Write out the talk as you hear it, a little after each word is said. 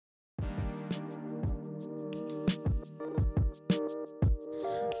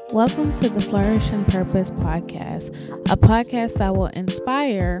Welcome to the Flourish and Purpose podcast, a podcast that will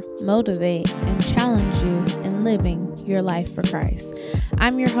inspire, motivate, and challenge you in living your life for Christ.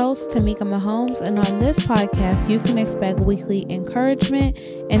 I'm your host, Tamika Mahomes, and on this podcast, you can expect weekly encouragement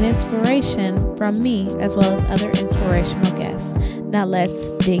and inspiration from me, as well as other inspirational guests. Now let's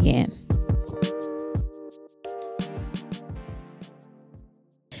dig in.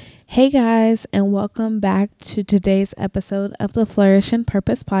 Hey guys, and welcome back to today's episode of the Flourish and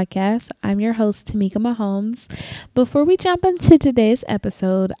Purpose podcast. I'm your host, Tamika Mahomes. Before we jump into today's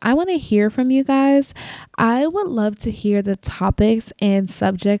episode, I want to hear from you guys. I would love to hear the topics and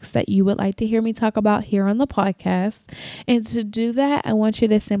subjects that you would like to hear me talk about here on the podcast. And to do that, I want you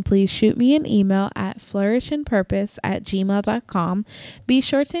to simply shoot me an email at flourishandpurpose@gmail.com. Be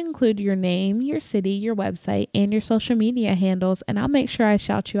sure to include your name, your city, your website, and your social media handles, and I'll make sure I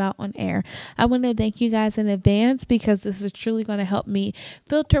shout you out on air. I want to thank you guys in advance because this is truly going to help me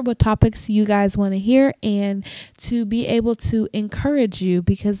filter what topics you guys want to hear and to be able to encourage you,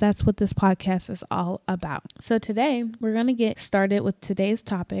 because that's what this podcast is all about. So today we're going to get started with today's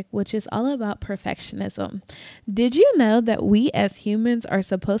topic, which is all about perfectionism. Did you know that we as humans are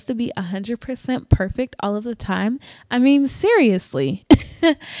supposed to be 100% perfect all of the time? I mean, seriously.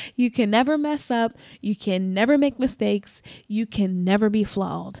 You can never mess up. You can never make mistakes. You can never be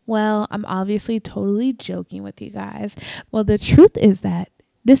flawed. Well, I'm obviously totally joking with you guys. Well, the truth is that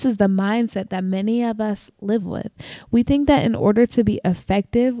this is the mindset that many of us live with. We think that in order to be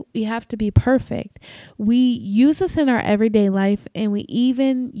effective, we have to be perfect. We use this in our everyday life, and we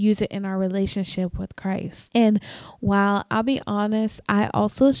even use it in our relationship with Christ. And while I'll be honest, I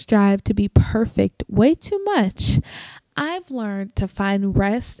also strive to be perfect way too much. I've learned to find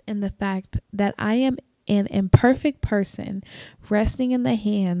rest in the fact that I am an imperfect person resting in the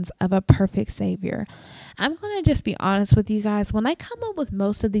hands of a perfect Savior. I'm going to just be honest with you guys. When I come up with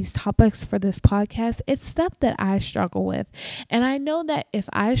most of these topics for this podcast, it's stuff that I struggle with. And I know that if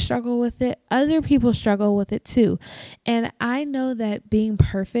I struggle with it, other people struggle with it too. And I know that being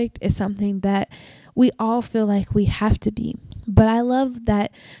perfect is something that we all feel like we have to be. But I love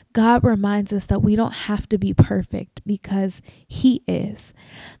that God reminds us that we don't have to be perfect because He is.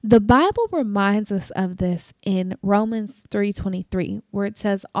 The Bible reminds us of this in Romans 3:23, where it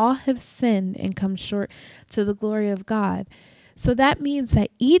says, all have sinned and come short to the glory of God. So that means that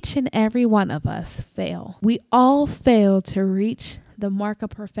each and every one of us fail. We all fail to reach the mark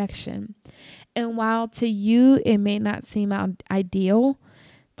of perfection. And while to you it may not seem ideal,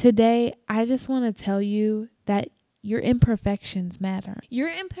 today I just want to tell you that your imperfections matter. Your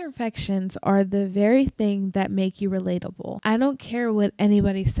imperfections are the very thing that make you relatable. I don't care what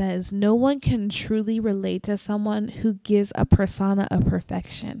anybody says. No one can truly relate to someone who gives a persona of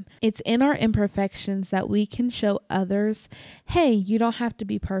perfection. It's in our imperfections that we can show others, hey, you don't have to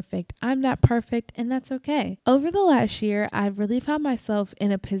be perfect. I'm not perfect, and that's okay. Over the last year, I've really found myself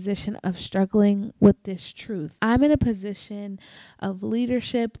in a position of struggling with this truth. I'm in a position of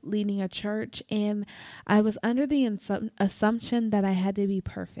leadership, leading a church, and I was under the assumption that I had to be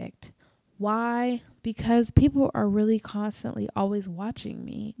perfect. Why? Because people are really constantly always watching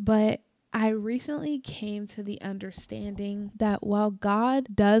me. But I recently came to the understanding that while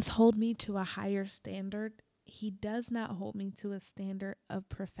God does hold me to a higher standard, He does not hold me to a standard of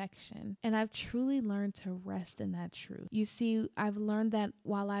perfection. And I've truly learned to rest in that truth. You see, I've learned that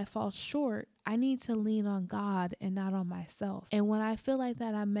while I fall short, I need to lean on God and not on myself. And when I feel like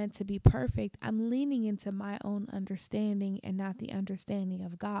that I'm meant to be perfect, I'm leaning into my own understanding and not the understanding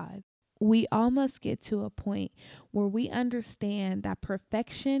of God. We all must get to a point where we understand that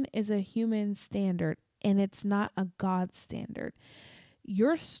perfection is a human standard and it's not a God standard.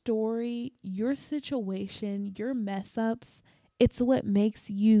 Your story, your situation, your mess ups, it's what makes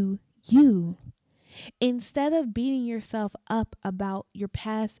you you. Instead of beating yourself up about your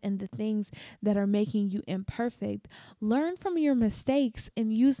past and the things that are making you imperfect, learn from your mistakes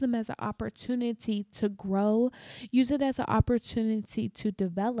and use them as an opportunity to grow. Use it as an opportunity to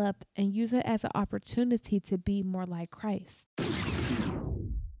develop, and use it as an opportunity to be more like Christ.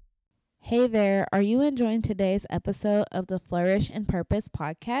 Hey there, are you enjoying today's episode of the Flourish and Purpose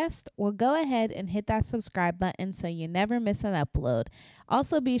podcast? Well, go ahead and hit that subscribe button so you never miss an upload.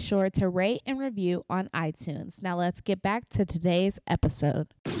 Also, be sure to rate and review on iTunes. Now, let's get back to today's episode.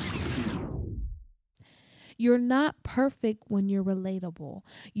 You're not perfect when you're relatable.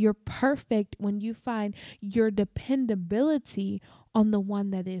 You're perfect when you find your dependability on the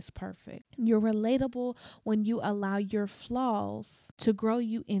one that is perfect. You're relatable when you allow your flaws to grow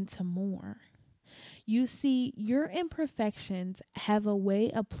you into more. You see, your imperfections have a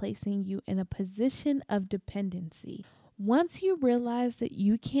way of placing you in a position of dependency. Once you realize that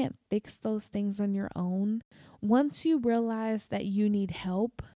you can't fix those things on your own, once you realize that you need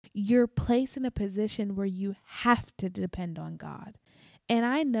help, you're placed in a position where you have to depend on God. And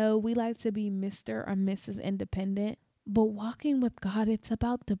I know we like to be Mr. or Mrs. Independent, but walking with God, it's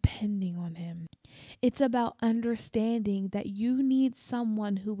about depending on Him. It's about understanding that you need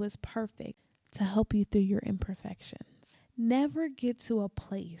someone who is perfect to help you through your imperfections. Never get to a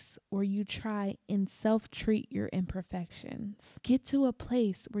place where you try and self-treat your imperfections. Get to a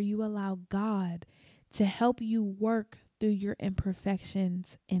place where you allow God to help you work through your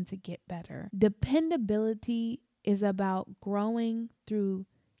imperfections and to get better. Dependability is about growing through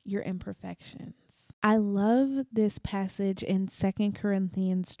your imperfections. I love this passage in 2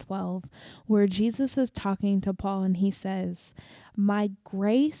 Corinthians 12 where Jesus is talking to Paul and he says, "My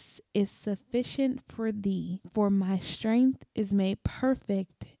grace is sufficient for thee, for my strength is made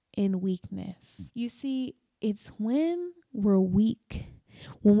perfect in weakness." You see, it's when we're weak,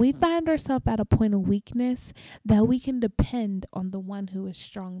 when we find ourselves at a point of weakness, that we can depend on the one who is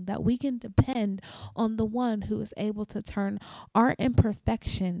strong, that we can depend on the one who is able to turn our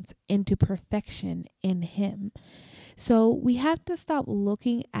imperfections into perfection in Him. So we have to stop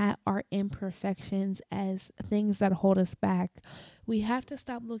looking at our imperfections as things that hold us back. We have to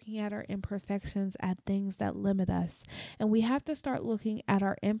stop looking at our imperfections as things that limit us. And we have to start looking at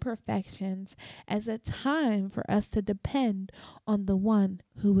our imperfections as a time for us to depend on the one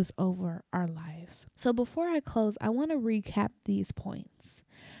who is over our lives. So before I close, I want to recap these points.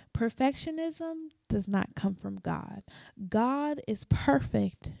 Perfectionism does not come from God. God is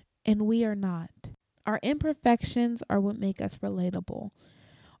perfect and we are not. Our imperfections are what make us relatable.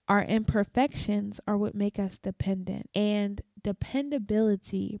 Our imperfections are what make us dependent. And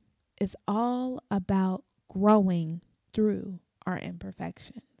dependability is all about growing through our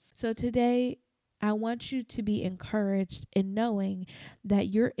imperfections. So today, I want you to be encouraged in knowing that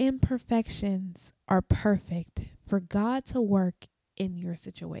your imperfections are perfect for God to work in your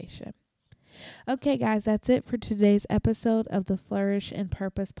situation. Okay, guys, that's it for today's episode of the Flourish in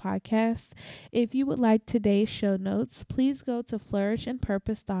Purpose podcast. If you would like today's show notes, please go to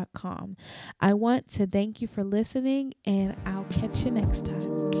flourishandpurpose.com. I want to thank you for listening, and I'll catch you next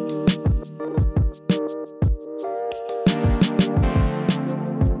time.